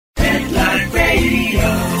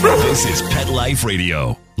This is Pet Life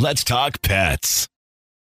Radio. Let's talk pets.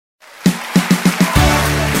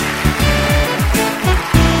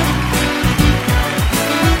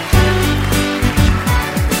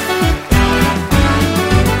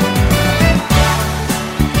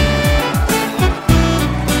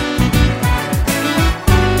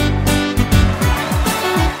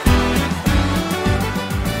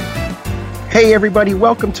 Hey everybody,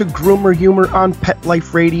 welcome to Groomer Humor on Pet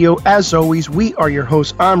Life Radio. As always, we are your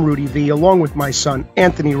hosts. I'm Rudy V, along with my son,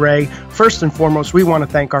 Anthony Ray. First and foremost, we want to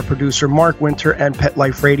thank our producer, Mark Winter, and Pet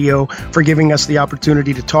Life Radio for giving us the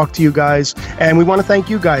opportunity to talk to you guys. And we want to thank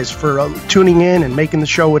you guys for tuning in and making the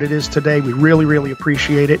show what it is today. We really, really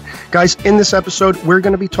appreciate it. Guys, in this episode, we're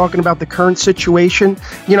going to be talking about the current situation,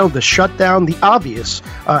 you know, the shutdown, the obvious,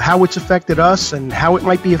 how it's affected us and how it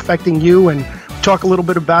might be affecting you, and talk a little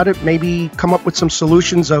bit about it, maybe come up with some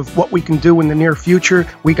solutions of what we can do in the near future.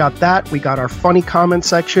 We got that. We got our funny comment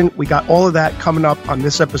section. We got all of that coming up on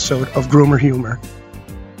this episode of Groomer Humor.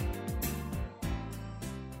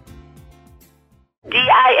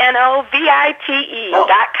 DINOVITE.com.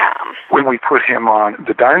 When we put him on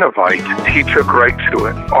the Dinovite, he took right to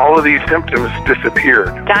it. All of these symptoms disappeared.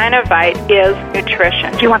 Dinovite is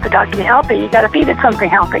nutrition. If you want the dog to be healthy, you got to feed it something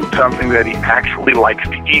healthy. Something that he actually likes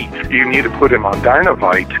to eat. You need to put him on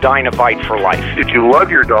Dinovite. Dinovite for life. If you love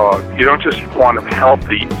your dog, you don't just want him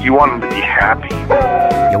healthy, you want him to be happy.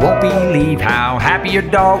 You won't believe how happy your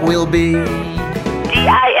dog will be.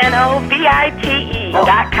 DINOVITE.com.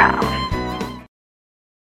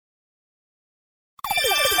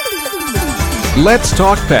 Let's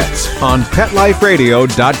Talk Pets on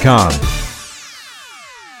PetLifeRadio.com.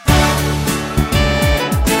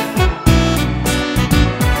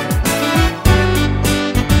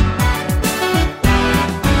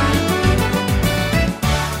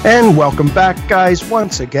 And welcome back, guys.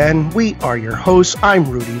 Once again, we are your hosts. I'm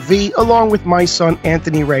Rudy V, along with my son,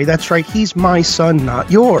 Anthony Ray. That's right, he's my son, not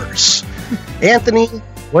yours. Anthony,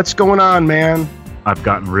 what's going on, man? I've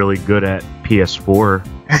gotten really good at PS4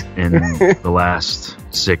 in the last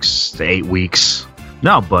 6 to 8 weeks.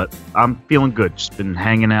 No, but I'm feeling good. Just been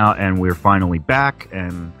hanging out, and we're finally back.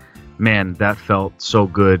 And man, that felt so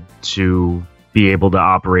good to be able to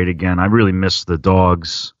operate again. I really miss the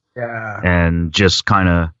dogs. Yeah. And just kind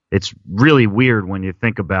of, it's really weird when you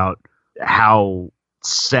think about how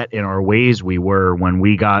set in our ways we were when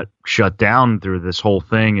we got shut down through this whole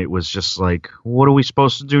thing. It was just like, what are we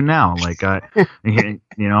supposed to do now? Like, you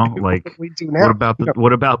know, like, what about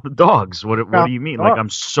the dogs? What do you mean? Like, I'm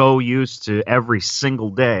so used to every single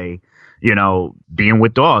day, you know, being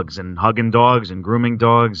with dogs and hugging dogs and grooming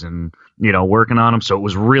dogs and, you know, working on them. So it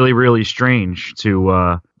was really, really strange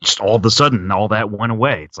to just all of a sudden all that went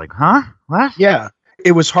away. It's like, huh? What? Yeah.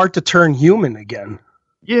 It was hard to turn human again.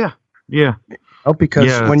 Yeah. Yeah. Oh,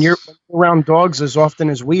 because when you're around dogs as often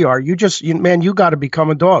as we are, you got to become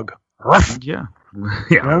a dog. Ruff. Yeah.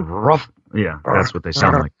 Yeah. Rough. Yeah. That's what they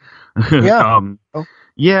sound like. Yeah.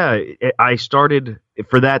 Yeah. I started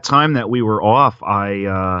for that time that we were off.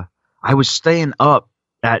 I was staying up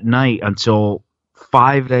at night until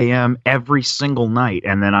 5 a.m. every single night.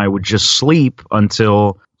 And then I would just sleep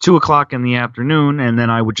until 2 o'clock in the afternoon. And then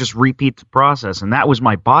I would just repeat the process. And that was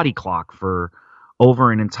my body clock for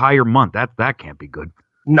over an entire month. That can't be good.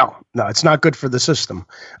 No, it's not good for the system.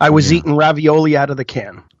 I was eating ravioli out of the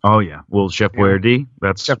can. Oh yeah. Well, Chef Boyardee,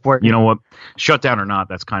 that's Chef Boyardee. You know what? Shutdown or not,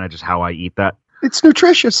 that's kind of just how I eat that. It's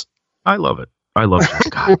nutritious. I love it. I love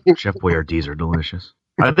God. Chef Boyardees are delicious.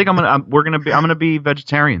 I think I'm gonna be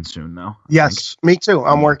vegetarian soon though. Yes, me too.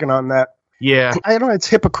 I'm working on that. Yeah. I don't know, it's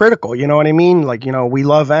hypocritical, you know what I mean? Like, you know, we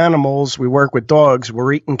love animals, we work with dogs,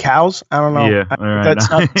 we're eating cows. I don't know. Yeah, that's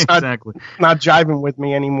not exactly. Not jiving with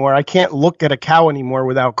me anymore. I can't look at a cow anymore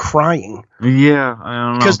without crying. Yeah, I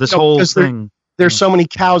don't know. This whole thing. There's so many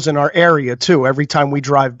cows in our area too. Every time we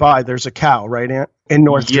drive by, there's a cow, right, in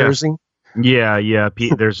North Jersey. Yeah.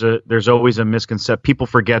 There's always a misconception. People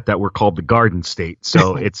forget that we're called the Garden State,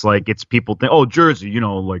 so it's like people think, oh, Jersey, you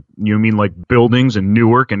know, like you mean like buildings and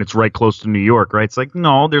Newark, and it's right close to New York, right? It's like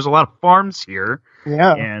no, there's a lot of farms here,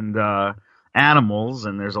 and animals,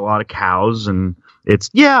 and there's a lot of cows, and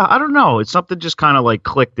I don't know, it's something just kind of like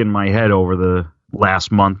clicked in my head over the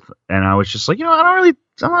last month, and I was just like, you know, I'm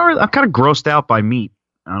kind of grossed out by meat.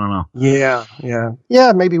 I don't know.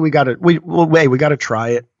 Yeah. Maybe we got to try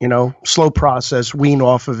it. You know, slow process, wean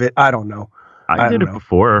off of it. I don't know. I did it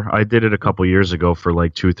before. I did it a couple years ago for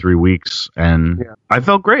like 2-3 weeks, and I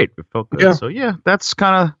felt great. It felt good. Yeah. So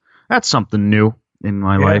that's something new in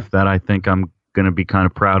my life that I think I'm going to be kind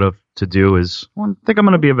of proud of. to do is, I think I'm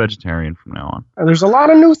going to be a vegetarian from now on. There's a lot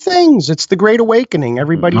of new things. It's the Great Awakening.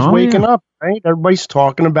 Everybody's waking up, right? Everybody's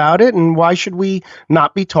talking about it. And why should we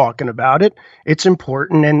not be talking about it? It's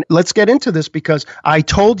important. And let's get into this because I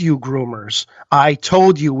told you, groomers, I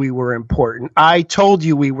told you we were important. I told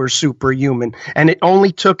you we were superhuman. And it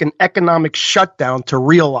only took an economic shutdown to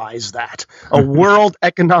realize that. A world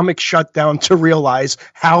economic shutdown to realize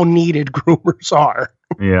how needed groomers are.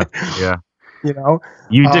 Yeah. You know,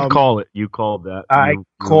 you did call it. You called that. I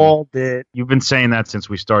called it. You've been saying that since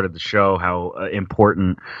we started the show, how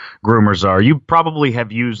important groomers are. You probably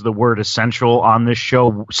have used the word essential on this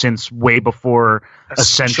show since way before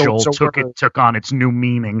essential took on its new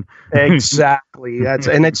meaning. Exactly.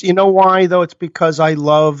 It's you know why though? It's because I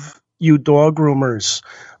love you dog groomers.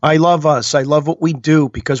 I love us. I love what we do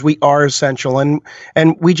because we are essential and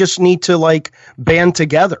we just need to like band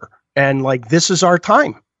together and like this is our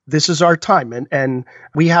time. This is our time, and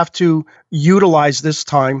we have to utilize this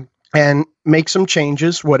time and make some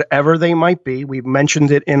changes, whatever they might be. We mentioned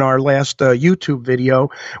it in our last YouTube video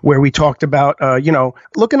where we talked about,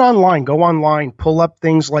 looking online, go online, pull up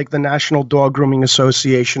things like the National Dog Grooming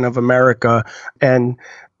Association of America and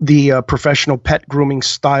the Professional Pet Grooming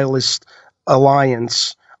Stylist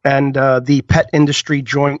Alliance and the Pet Industry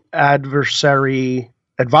Joint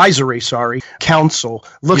Advisory Council.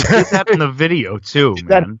 Look, you did that in the video too, man.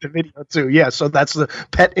 That in the video too, yeah. So that's the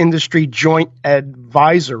Pet Industry Joint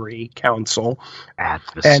Advisory Council.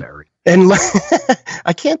 Adversary. And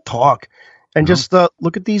I can't talk. And just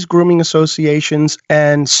look at these grooming associations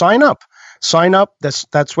and sign up. Sign up.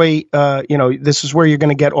 That's way. This is where you're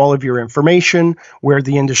going to get all of your information, where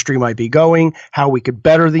the industry might be going, how we could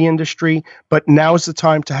better the industry. But now is the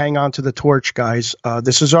time to hang on to the torch, guys.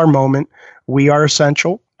 This is our moment. We are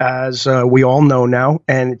essential, as we all know now.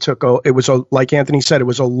 And like Anthony said, it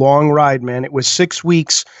was a long ride, man. It was 6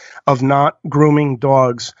 weeks of not grooming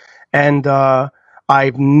dogs. And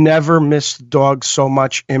I've never missed dogs so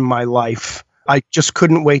much in my life. I just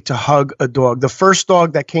couldn't wait to hug a dog. The first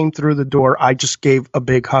dog that came through the door, I just gave a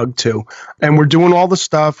big hug to. And we're doing all the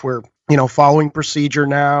stuff. We're, following procedure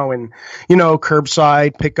now and,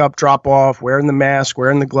 curbside, pick up, drop off, wearing the mask,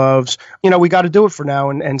 wearing the gloves. We got to do it for now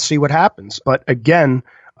and see what happens. But again,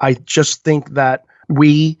 I just think that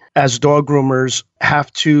we as dog groomers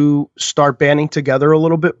have to start banding together a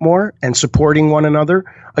little bit more and supporting one another.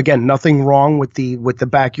 Again, nothing wrong with the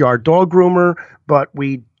backyard dog groomer, but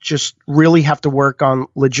we just really have to work on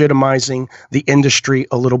legitimizing the industry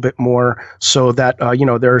a little bit more so that,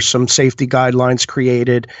 there are some safety guidelines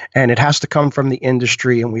created and it has to come from the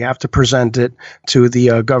industry and we have to present it to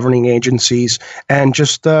the governing agencies and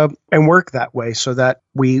just and work that way so that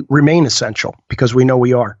we remain essential because we know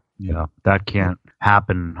we are. Yeah, that can't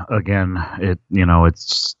happen again.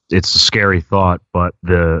 It's a scary thought, but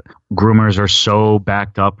the groomers are so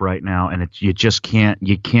backed up right now, and you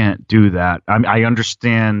can't do that. I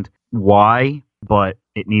understand why, but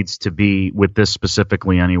it needs to be, with this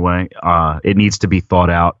specifically anyway, it needs to be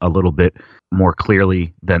thought out a little bit more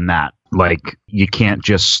clearly than that. Like, you can't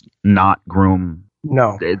just not groom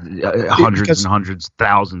hundreds and hundreds,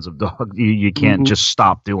 thousands of dogs. You can't just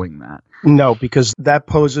stop doing that. No, because that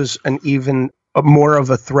poses an even more of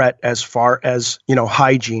a threat as far as,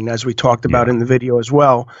 hygiene, as we talked about in the video as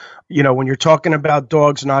well. When you're talking about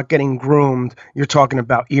dogs not getting groomed, you're talking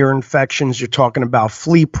about ear infections, you're talking about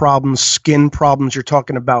flea problems, skin problems, you're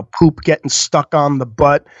talking about poop getting stuck on the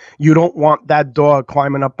butt. You don't want that dog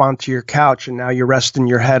climbing up onto your couch and now you're resting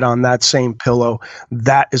your head on that same pillow.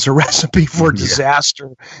 That is a recipe for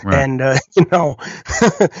disaster. Right. And,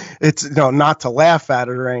 it's not to laugh at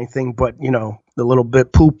it or anything, but, a little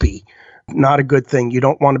bit poopy. Not a good thing. You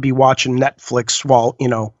don't want to be watching Netflix while,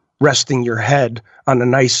 resting your head on a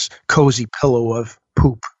nice, cozy pillow of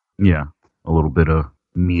poop. Yeah, a little bit of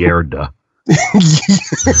mierda. I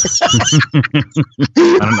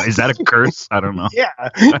don't know. Is that a curse? I don't know. Yeah.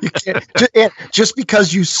 Just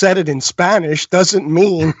because you said it in Spanish doesn't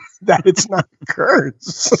mean that it's not a curse.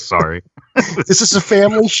 Sorry. This is a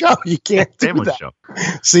family show. You can't do family that. Show.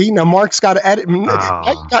 See, now Mark's got to edit.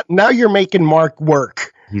 Now you're making Mark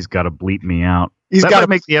work. He's got to bleep me out. He's got to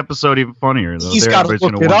make the episode even funnier. Though. He's got to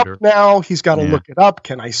look it up now. He's got to look it up.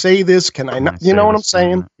 Can I say this? Can I not? You know what I'm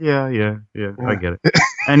saying? Yeah. I get it.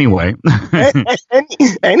 Anyway.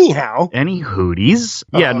 Anyhow. Any hooties.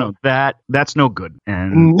 Yeah, no, that's no good.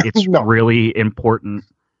 And it's really important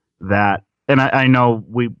that and I know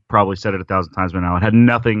we probably said it 1,000 times by now. It had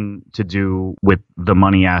nothing to do with the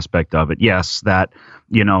money aspect of it. Yes, that,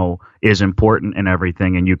 is important and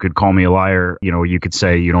everything. And you could call me a liar, you could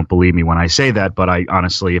say you don't believe me when I say that. But I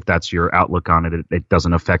honestly, if that's your outlook on it, it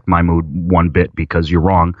doesn't affect my mood one bit because you're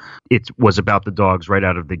wrong. It was about the dogs right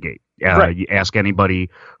out of the gate. Right. You ask anybody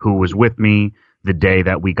who was with me the day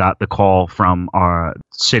that we got the call from our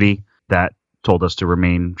city that told us to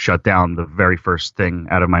remain shut down. The very first thing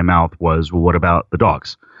out of my mouth was, well, what about the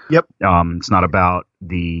dogs? Yep. It's not about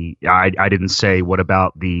I didn't say, what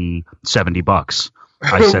about the $70?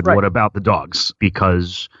 I said, Right. What about the dogs?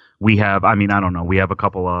 Because we have, I don't know, we have a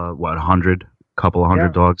couple of, 100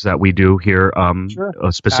 dogs that we do here, Sure.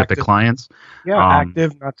 Specific Active. clients. Yeah,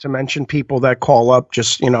 active, not to mention people that call up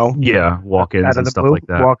just, Yeah, walk-ins out of and the stuff blue, like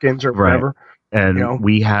that. walk-ins or Right. whatever. And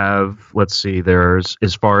we have, let's see, there's,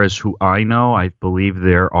 as far as who I know, I believe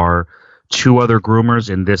there are 2 other groomers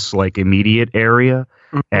in this immediate area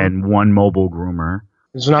and 1 mobile groomer.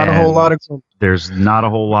 There's not a whole lot of There's not a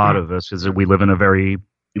whole lot of us because we live in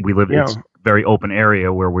it's a very open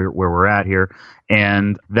area where we're at here,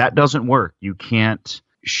 and that doesn't work. You can't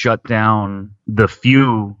shut down the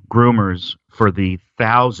few groomers for the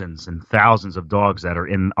thousands and thousands of dogs that are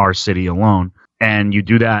in our city alone, and you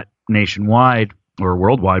do that nationwide or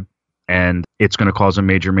worldwide, and it's going to cause a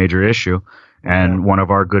major issue. And one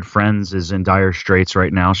of our good friends is in dire straits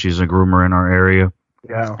right now. She's a groomer in our area.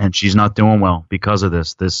 Yeah. And she's not doing well because of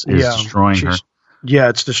this. This is destroying her. Yeah,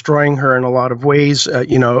 it's destroying her in a lot of ways.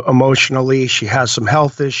 Emotionally, she has some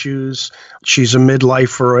health issues. She's a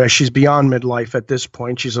midlifer. She's beyond midlife at this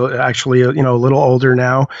point. She's actually, a little older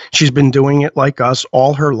now. She's been doing it like us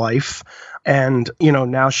all her life. And,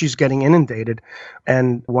 now she's getting inundated.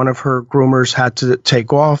 And one of her groomers had to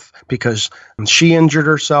take off because she injured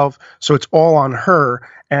herself. So it's all on her.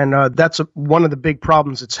 And that's one of the big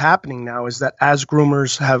problems that's happening now is that as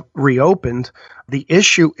groomers have reopened, the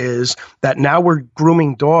issue is that now we're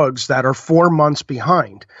grooming dogs that are 4 months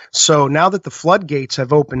behind. So now that the floodgates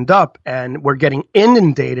have opened up and we're getting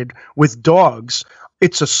inundated with dogs,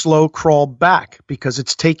 it's a slow crawl back because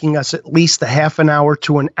it's taking us at least a half an hour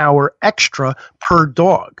to an hour extra per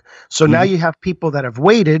dog. So now you have people that have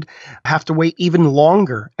waited, have to wait even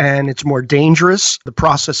longer, and it's more dangerous. The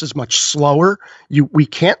process is much slower. We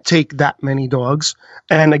can't take that many dogs.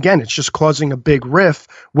 And again, it's just causing a big rift.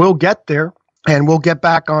 We'll get there. And we'll get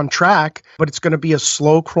back on track, but it's going to be a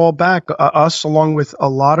slow crawl back, us along with a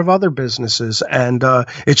lot of other businesses. And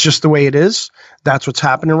it's just the way it is. That's what's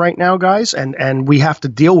happening right now, guys. And we have to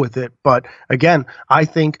deal with it. But again, I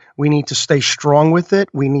think we need to stay strong with it.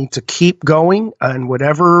 We need to keep going. And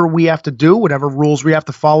whatever we have to do, whatever rules we have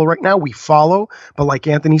to follow right now, we follow. But like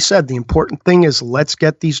Anthony said, the important thing is let's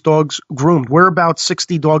get these dogs groomed. We're about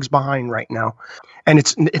 60 dogs behind right now. And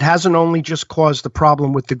it hasn't only just caused the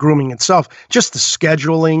problem with the grooming itself, just the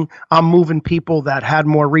scheduling. I'm moving people that had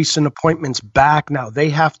more recent appointments back. Now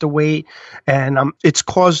they have to wait. And it's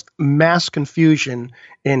caused mass confusion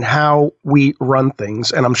in how we run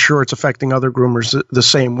things. And I'm sure it's affecting other groomers the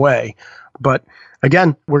same way. But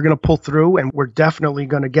again, we're going to pull through and we're definitely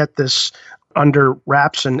going to get this under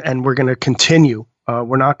wraps and we're going to continue.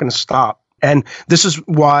 We're not going to stop. And this is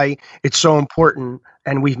why it's so important,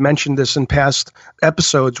 and we've mentioned this in past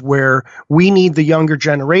episodes, where we need the younger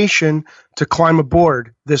generation to climb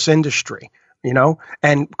aboard this industry,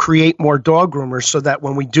 and create more dog groomers so that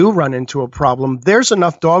when we do run into a problem, there's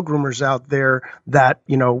enough dog groomers out there that,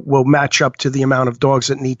 will match up to the amount of dogs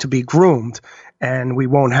that need to be groomed. And we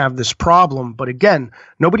won't have this problem. But again,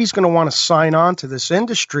 nobody's going to want to sign on to this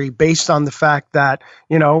industry based on the fact that,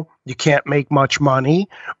 you can't make much money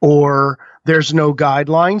or there's no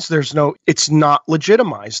guidelines. It's not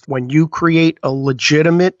legitimized. When you create a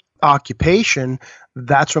legitimate occupation,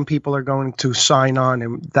 that's when people are going to sign on.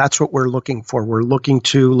 And that's what we're looking for. We're looking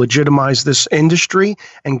to legitimize this industry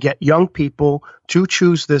and get young people to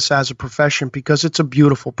choose this as a profession because it's a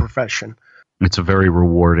beautiful profession. It's a very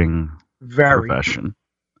rewarding profession.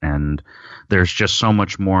 And there's just so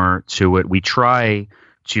much more to it. We try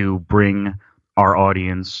to bring our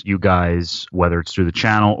audience, you guys, whether it's through the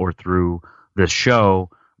channel or through this show,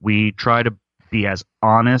 we try to be as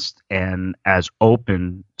honest and as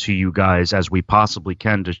open to you guys as we possibly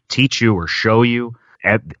can to teach you or show you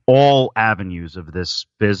at all avenues of this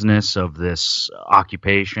business, of this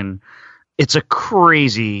occupation. It's a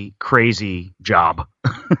crazy, crazy job.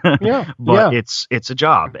 But it's a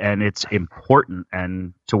job and it's important.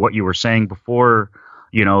 And to what you were saying before,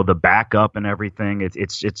 the backup and everything,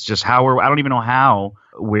 it's just how I don't even know how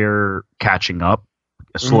we're catching up.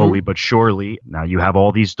 slowly but surely. Now you have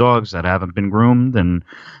all these dogs that haven't been groomed and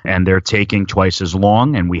they're taking twice as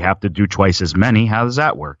long, and we have to do twice as many. How does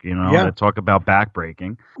that work? Talk about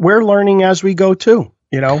backbreaking. We're learning as we go too.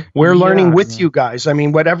 We're learning with you guys. I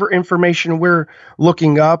mean, whatever information we're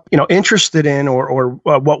looking up, interested in or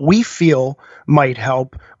what we feel might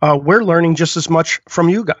help, we're learning just as much from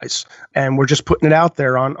you guys. And we're just putting it out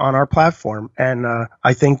there on our platform. And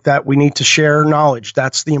I think that we need to share knowledge.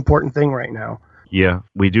 That's the important thing right now. Yeah,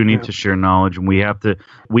 we do need to share knowledge. And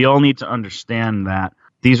we all need to understand that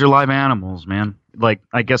these are live animals, man. Like,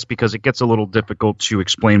 I guess because it gets a little difficult to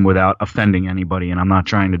explain without offending anybody, and I'm not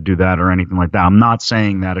trying to do that or anything like that. I'm not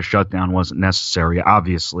saying that a shutdown wasn't necessary.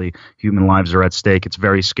 Obviously, human lives are at stake. It's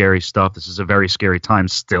very scary stuff. This is a very scary time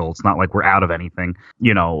still. It's not like we're out of anything,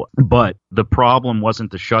 But the problem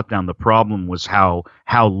wasn't the shutdown. The problem was how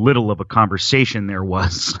little of a conversation there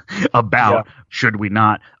was about should we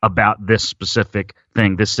not, about this specific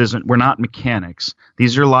thing. We're not mechanics.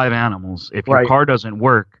 These are live animals. If your car doesn't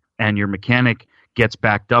work and your mechanic gets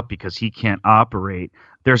backed up because he can't operate,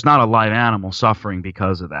 there's not a live animal suffering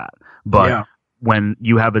because of that. But when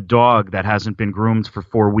you have a dog that hasn't been groomed for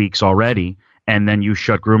 4 weeks already, and then you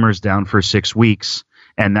shut groomers down for 6 weeks,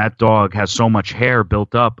 and that dog has so much hair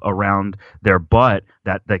built up around their butt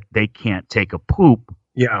that they can't take a poop,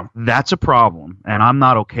 that's a problem. And I'm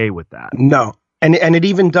not okay with that. No. And it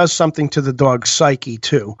even does something to the dog's psyche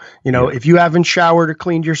too. If you haven't showered or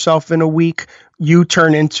cleaned yourself in a week, you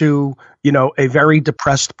turn into, a very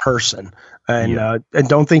depressed person. And and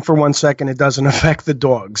don't think for 1 second it doesn't affect the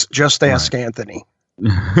dogs. Just ask Anthony. No,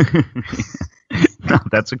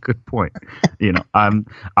 that's a good point.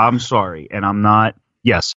 I'm sorry, and I'm not.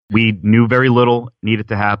 Yes, we knew very little needed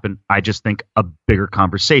to happen. I just think a bigger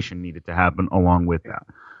conversation needed to happen along with that.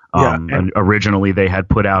 And originally, they had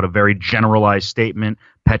put out a very generalized statement: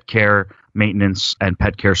 pet care, maintenance, and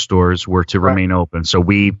pet care stores were to remain open. So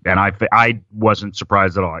I wasn't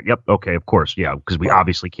surprised at all. Yep, okay, of course, because we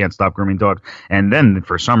obviously can't stop grooming dogs. And then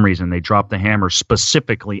for some reason, they dropped the hammer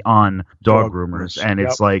specifically on dog groomers. And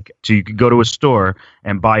it's like, so you could go to a store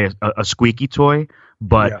and buy a squeaky toy,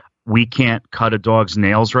 but we can't cut a dog's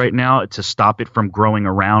nails right now to stop it from growing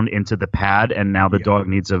around into the pad, and now the dog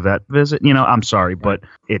needs a vet visit. I'm sorry, but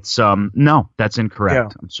it's no, that's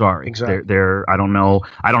incorrect. I'm sorry. Exactly. I don't know.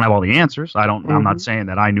 I don't have all the answers. I'm not saying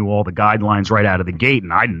that I knew all the guidelines right out of the gate,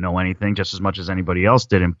 and I didn't know anything just as much as anybody else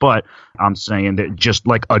didn't. But I'm saying that just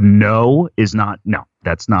like a no is not no.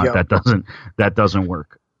 That's not. That doesn't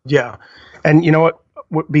work. Yeah, and you know what?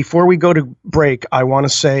 Before we go to break, I want to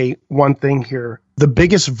say one thing here. The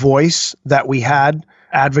biggest voice that we had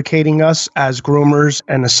advocating us as groomers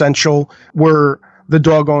and essential were the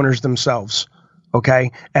dog owners themselves.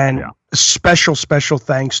 Okay. And special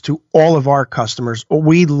thanks to all of our customers.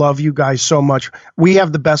 We love you guys so much. We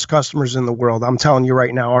have the best customers in the world. I'm telling you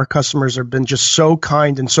right now, our customers have been just so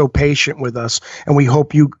kind and so patient with us. And we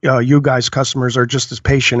hope you guys customers are just as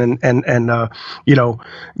patient and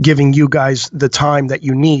giving you guys the time that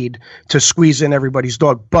you need to squeeze in everybody's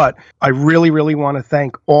dog. But I really, really want to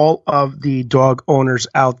thank all of the dog owners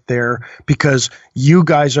out there, because you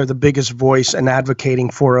guys are the biggest voice and advocating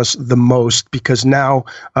for us the most, because now,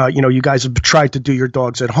 you guys have tried to do your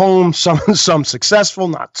dogs at home, some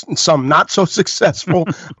successful, some not so successful.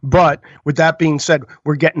 But with that being said,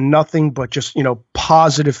 we're getting nothing but just,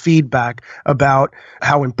 positive feedback about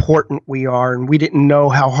how important we are. And we didn't know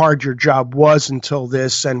how hard your job was until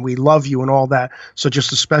this, and we love you and all that. So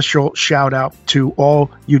just a special shout out to all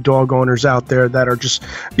you dog owners out there that are just,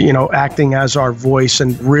 acting as our voice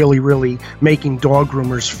and really, really making dog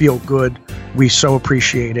groomers feel good. We so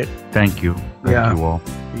appreciate it. Thank you. Thank you all.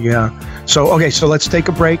 Yeah. So let's take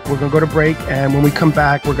a break. We're going to go to break. And when we come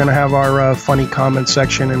back, we're going to have our funny comment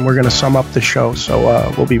section, and we're going to sum up the show.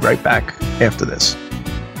 So we'll be right back after this.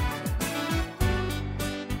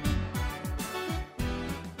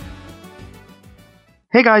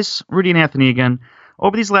 Hey guys, Rudy and Anthony again.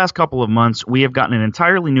 Over these last couple of months, we have gotten an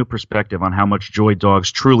entirely new perspective on how much joy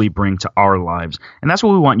dogs truly bring to our lives. And that's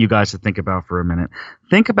what we want you guys to think about for a minute.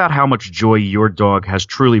 Think about how much joy your dog has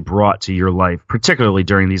truly brought to your life, particularly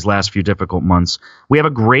during these last few difficult months. We have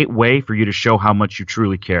a great way for you to show how much you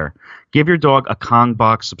truly care. Give your dog a Kong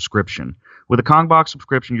Box subscription. With a Kong Box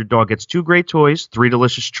subscription, your dog gets 2 great toys, 3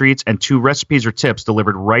 delicious treats, and 2 recipes or tips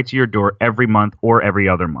delivered right to your door every month or every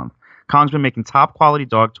other month. Kong's been making top quality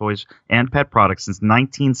dog toys and pet products since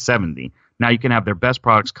 1970. Now you can have their best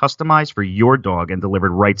products customized for your dog and delivered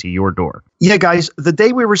right to your door. Yeah, guys, the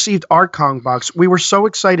day we received our Kong box, we were so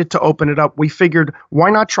excited to open it up. We figured, why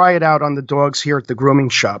not try it out on the dogs here at the grooming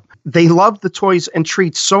shop? They loved the toys and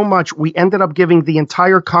treats so much, we ended up giving the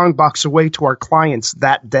entire Kong box away to our clients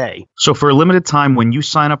that day. So for a limited time, when you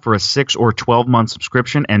sign up for a 6 or 12-month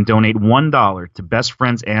subscription and donate $1 to Best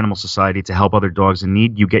Friends Animal Society to help other dogs in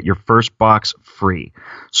need, you get your first box free.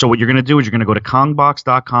 So what you're going to do is you're going to go to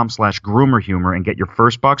kongbox.com/groomerhumor and get your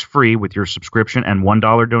first box free with your subscription and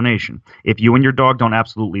 $1 donation. If you and your dog don't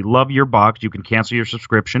absolutely love your box, you can cancel your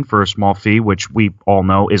subscription for a small fee, which we all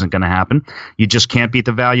know isn't going to happen. You just can't beat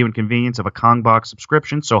the value and convenience of a Kong box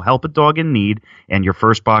subscription, so help a dog in need, and your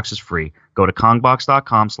first box is free. Go to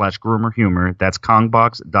kongbox.com/groomerhumor. That's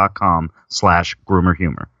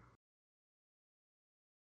kongbox.com/groomerhumor.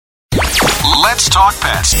 Let's talk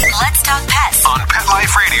pets. Let's talk pets On Pet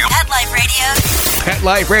Life Radio. Pet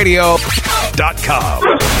Life Radio. PetLifeRadio.com.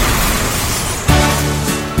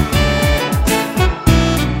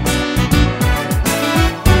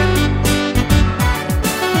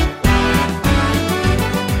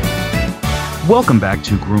 Welcome back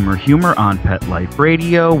to Groomer Humor on Pet Life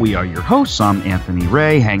Radio. We are your hosts. I'm Anthony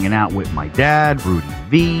Ray, hanging out with my dad, Rudy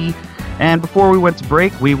V. And before we went to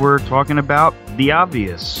break, we were talking about the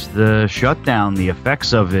obvious, the shutdown, the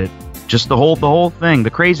effects of it, just the whole thing, the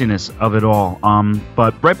craziness of it all.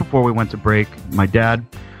 But right before we went to break, my dad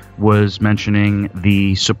was mentioning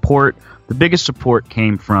the support. The biggest support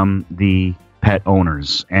came from the pet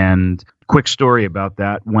owners. And quick story about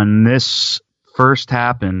that. When this first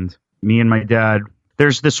happened, me and my dad,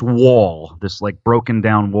 there's this wall, this like broken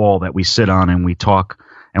down wall that we sit on and we talk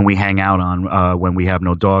and we hang out on when we have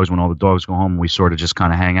no dogs. When all the dogs go home, we sort of just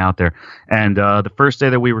kind of hang out there. And the first day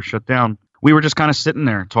that we were shut down, we were just kind of sitting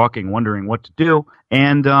there talking, wondering what to do.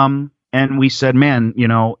 And we said, man, you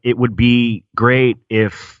know, it would be great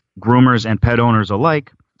if groomers and pet owners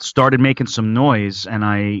alike started making some noise.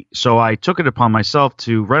 And so I took it upon myself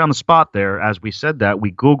to, right on the spot there, as we said that,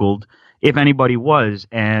 we Googled if anybody was,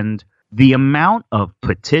 and the amount of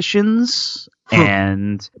petitions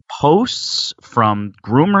and posts from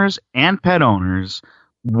groomers and pet owners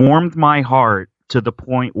warmed my heart to the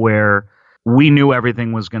point where we knew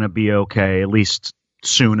everything was going to be okay, at least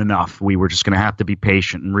soon enough. We were just going to have to be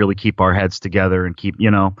patient and really keep our heads together and keep,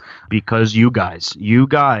 because you guys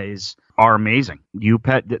are amazing. You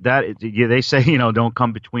pet that, they say, don't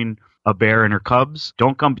come between a bear and her cubs.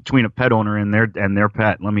 Don't come between a pet owner and their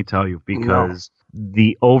pet. Let me tell you, because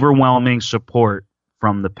the overwhelming support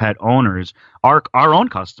from the pet owners, our own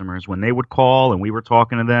customers, when they would call and we were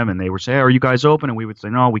talking to them and they would say, hey, are you guys open? And we would say,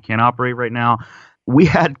 no, we can't operate right now. We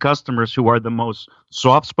had customers who are the most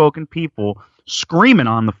soft-spoken people screaming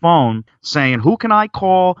on the phone saying, who can I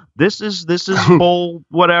call? This is bull,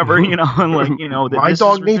 whatever, and my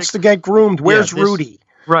dog needs to get groomed. Where's Rudy?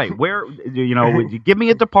 Right. Where, give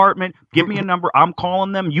me a department, give me a number. I'm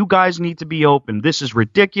calling them. You guys need to be open. This is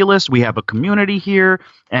ridiculous. We have a community here.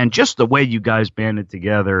 And just the way you guys banded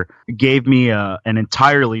together gave me an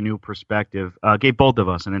entirely new perspective, gave both of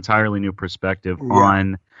us an entirely new perspective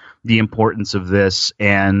on the importance of this.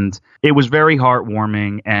 And it was very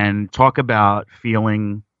heartwarming, and talk about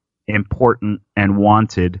feeling important and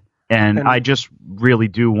wanted. And I just really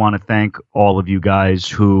do want to thank all of you guys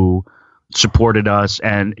who supported us,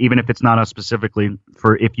 and even if it's not us specifically,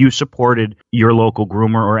 if you supported your local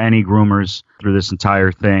groomer or any groomers through this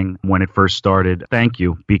entire thing when it first started, thank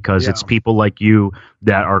you, because it's people like you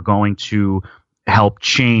that are going to help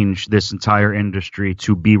change this entire industry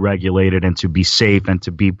to be regulated and to be safe and to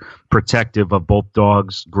be protective of both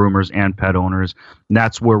dogs, groomers, and pet owners. And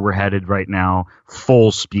that's where we're headed right now,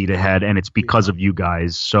 full speed ahead, and it's because of you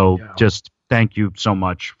guys. So just thank you so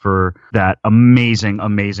much for that amazing,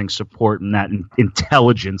 amazing support and that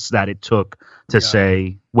intelligence that it took to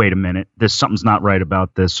say, wait a minute, something's not right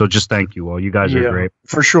about this. So just thank you all. You guys are great.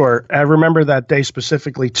 For sure. I remember that day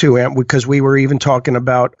specifically too, because we were even talking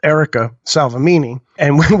about Erica Salvamini.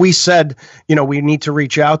 And when we said, we need to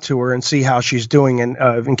reach out to her and see how she's doing. And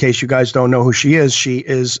in case you guys don't know who she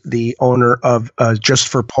is the owner of Just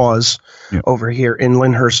for Paws over here in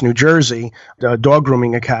Lyndhurst, New Jersey, the dog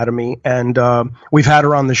grooming academy. And we've had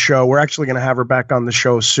her on the show. We're actually going to have her back on the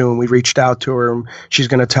show soon. We reached out to her, and she's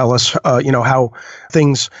going to tell us, how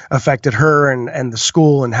things affected her and the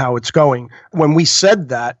school and how it's going. When we said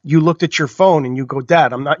that, you looked at your phone and you go,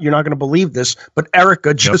 Dad, you're not going to believe this, but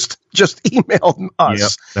Erica just emailed us.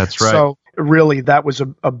 Yep, that's right. So really, that was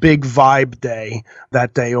a big vibe day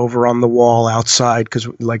that day over on the wall outside, because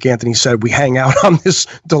like Anthony said, we hang out on this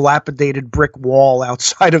dilapidated brick wall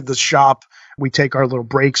outside of the shop we take our little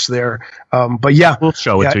breaks there. But yeah, we'll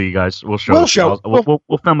show it to you guys. We'll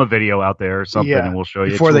film a video out there or something, and we'll show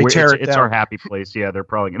you before they tear it down. It's our happy place. Yeah, they're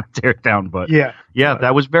probably going to tear it down, but yeah,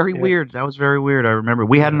 that was very weird. That was very weird. I remember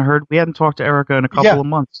we hadn't talked to Erica in a couple of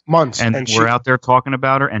months, and we're out there talking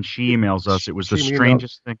about her, and she emails us. It was the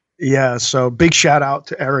strangest thing. Yeah, so big shout out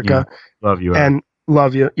to Erica. Yeah, love you, and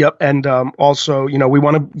love you. Yep. And also, we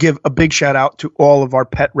want to give a big shout out to all of our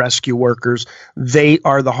pet rescue workers. They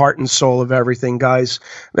are the heart and soul of everything, guys.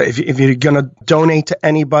 If you're going to donate to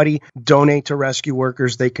anybody, donate to rescue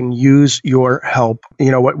workers. They can use your help.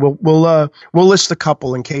 You know what? We'll list a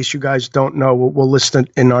couple in case you guys don't know. We'll list it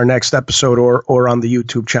in our next episode or on the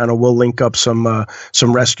YouTube channel. We'll link up some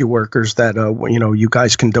rescue workers that you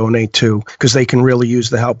guys can donate to, because they can really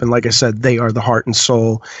use the help. And like I said, they are the heart and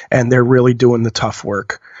soul, and they're really doing the tough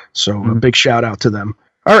work. So a big shout out to them.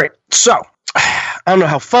 All right. So I don't know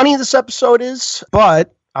how funny this episode is,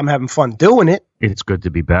 but I'm having fun doing it. It's good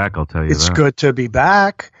to be back. I'll tell you It's good to be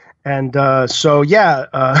back. And during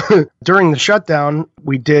the shutdown,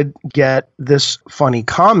 we did get this funny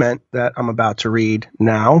comment that I'm about to read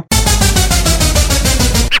now.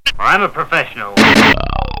 I'm a professional.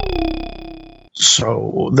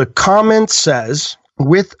 So the comment says,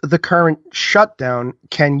 with the current shutdown,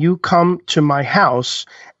 can you come to my house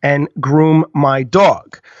and groom my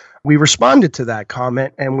dog? We responded to that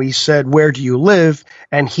comment and we said, where do you live?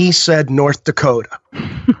 And he said, North Dakota.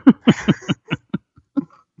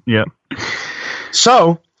 Yeah.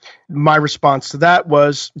 So my response to that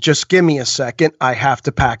was, just give me a second. I have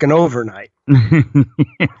to pack an overnight.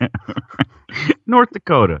 North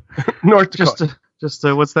Dakota. North Dakota. Just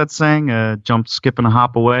what's that saying? Jump, skip, and a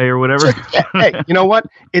hop away, or whatever. Hey, you know what?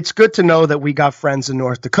 It's good to know that we got friends in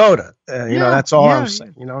North Dakota. That's all I'm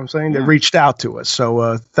saying. You know what I'm saying? They reached out to us.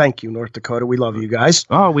 So thank you, North Dakota. We love you guys.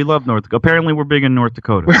 Oh, we love North Dakota. Apparently, we're big in North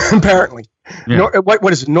Dakota. Apparently. Yeah.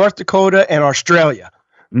 What is it? North Dakota and Australia.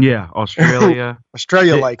 Yeah, Australia.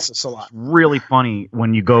 Australia likes us a lot. It's really funny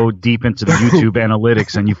when you go deep into the YouTube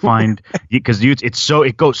analytics and you find, because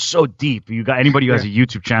it goes so deep. You got anybody who has a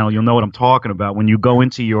YouTube channel, you'll know what I'm talking about. When you go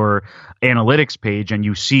into your analytics page and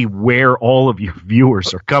you see where all of your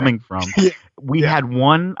viewers are coming from. We had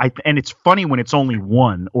one, and it's funny when it's only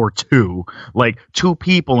one or two, like two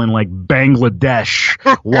people in like Bangladesh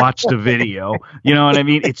watched the video. You know what I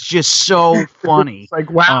mean? It's just so funny. It's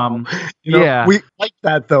like, wow. We like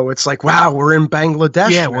that though. It's like, wow, we're in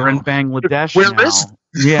Bangladesh. Yeah, now. We're in Bangladesh Where now. is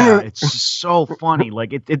Yeah, it's just so funny.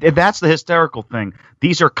 Like that's the hysterical thing.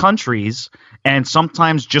 These are countries, and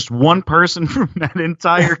sometimes just one person from that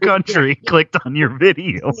entire country clicked on your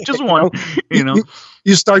video. Just one,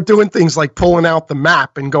 You start doing things like pulling out the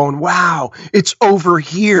map and going, wow, it's over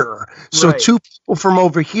here. So two people from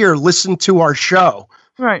over here listen to our show.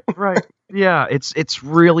 Right. Yeah, it's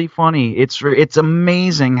really funny. It's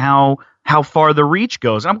amazing how far the reach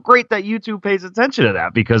goes. I'm great that YouTube pays attention to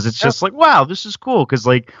that, because it's just like, wow, this is cool. Because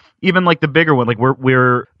like even like the bigger one, like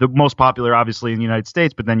we're the most popular obviously in the United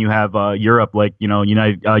States, but then you have Europe, like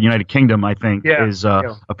United Kingdom, I think is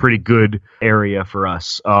a pretty good area for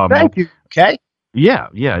us. Thank you. Okay. Yeah.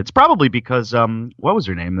 It's probably because what was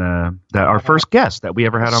her name? That our first guest that we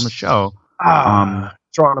ever had on the show.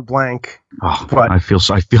 Drawing a blank. Oh, but I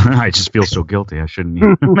just feel so guilty. I shouldn't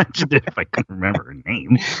even mention it if I couldn't remember her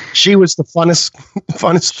name. She was the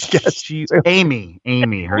funnest guest. Amy.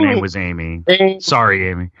 Her name was Amy. Sorry,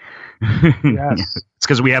 Amy. Yes. It's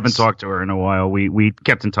because we haven't talked to her in a while. We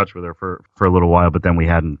kept in touch with her for a little while, but then we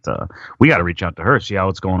hadn't. We got to reach out to her, see how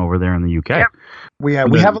it's going over there in the UK. Yeah. We have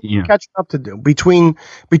catching up to do between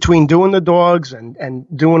doing the dogs and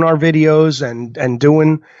doing our videos and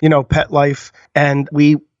doing pet life, and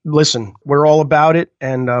we're all about it,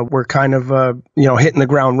 and we're kind of hitting the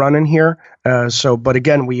ground running here. But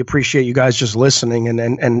again, we appreciate you guys just listening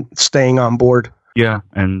and staying on board. Yeah,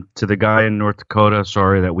 and to the guy in North Dakota,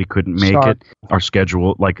 sorry that we couldn't make it. Our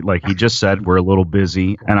schedule, like he just said, we're a little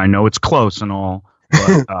busy, and I know it's close and all,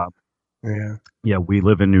 but yeah, we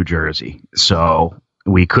live in New Jersey, so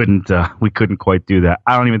we couldn't quite do that.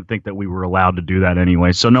 I don't even think that we were allowed to do that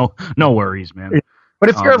anyway. So no worries, man. But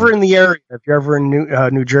if you're ever in the area, if you're ever in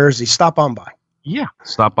New Jersey, stop on by. Yeah,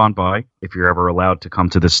 stop on by if you're ever allowed to come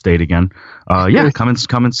to this state again. Come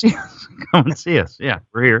and see us. Come and see us. Yeah,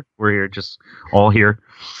 we're here. We're here, just all here.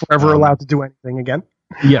 If we're ever allowed to do anything again.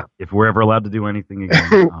 Yeah, if we're ever allowed to do anything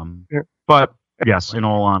again. But yes, in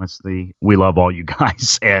all honesty, we love all you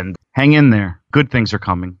guys, and hang in there. Good things are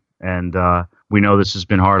coming, and We know this has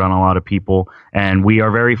been hard on a lot of people, and we are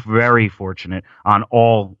very, very fortunate on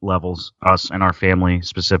all levels. Us and our family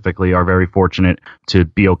specifically are very fortunate to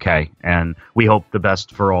be okay, and we hope the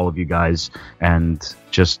best for all of you guys. And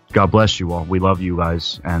just God bless you all. We love you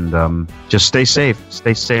guys, and just stay safe,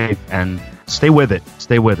 and stay with it.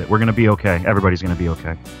 Stay with it. We're going to be okay. Everybody's going to be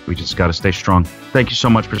okay. We just got to stay strong. Thank you so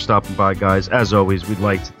much for stopping by, guys. As always, we'd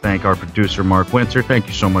like to thank our producer, Mark Winter. Thank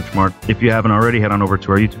you so much, Mark. If you haven't already, head on over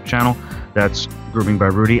to our YouTube channel. That's Grooming by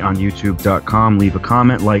Rudy on YouTube.com. Leave a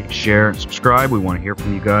comment, like, share, and subscribe. We want to hear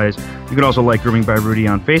from you guys. You can also like Grooming by Rudy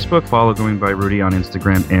on Facebook. Follow Grooming by Rudy on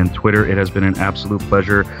Instagram and Twitter. It has been an absolute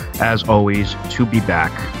pleasure, as always, to be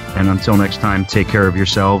back. And until next time, take care of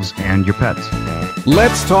yourselves and your pets.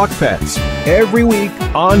 Let's Talk Pets, every week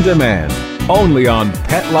on demand, only on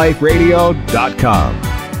PetLifeRadio.com.